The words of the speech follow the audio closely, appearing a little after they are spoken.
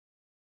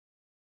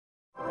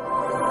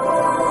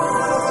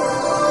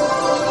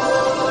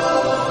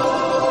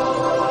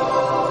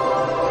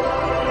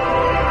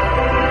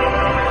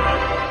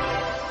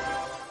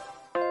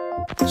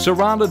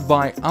Surrounded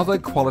by other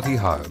quality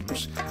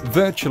homes,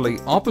 virtually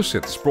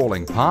opposite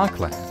sprawling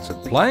parklands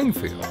and playing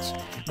fields,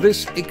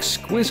 this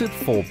exquisite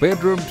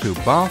 4-bedroom,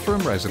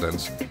 2-bathroom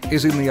residence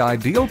is in the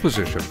ideal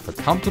position for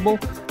comfortable,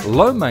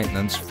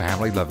 low-maintenance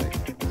family living.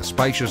 The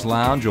spacious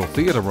lounge or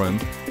theatre room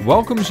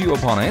welcomes you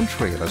upon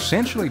entry and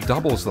essentially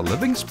doubles the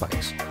living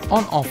space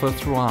on offer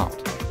throughout.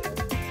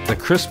 The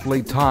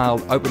crisply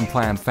tiled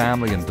open-plan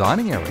family and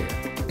dining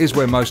area is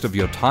where most of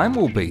your time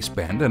will be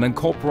spent and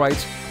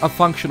incorporates a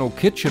functional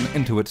kitchen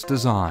into its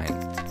design.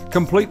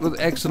 Complete with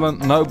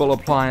excellent Noble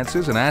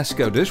appliances and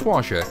Asco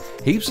dishwasher,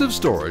 heaps of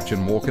storage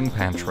and walk-in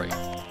pantry.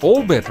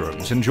 All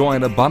bedrooms enjoy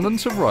an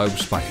abundance of robe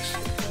space,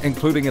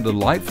 including a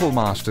delightful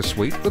master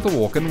suite with a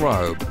walk-in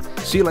robe,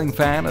 ceiling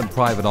fan and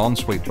private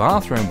ensuite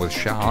bathroom with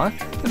shower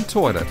and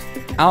toilet.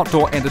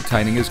 Outdoor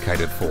entertaining is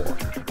catered for,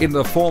 in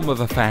the form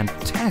of a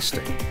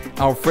fantastic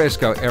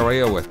alfresco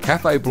area with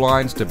cafe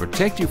blinds to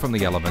protect you from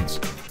the elements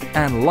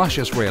and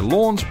luscious rear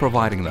lawns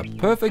providing the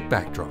perfect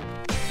backdrop.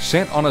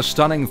 Set on a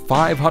stunning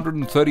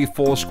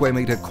 534 square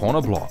metre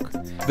corner block,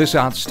 this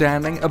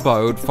outstanding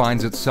abode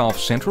finds itself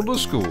central to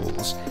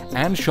schools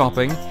and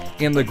shopping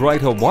in the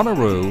greater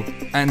Wanneroo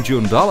and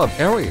Joondalup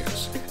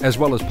areas, as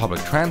well as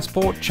public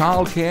transport,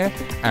 childcare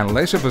and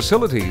leisure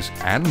facilities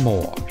and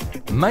more.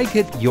 Make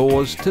it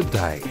yours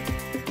today.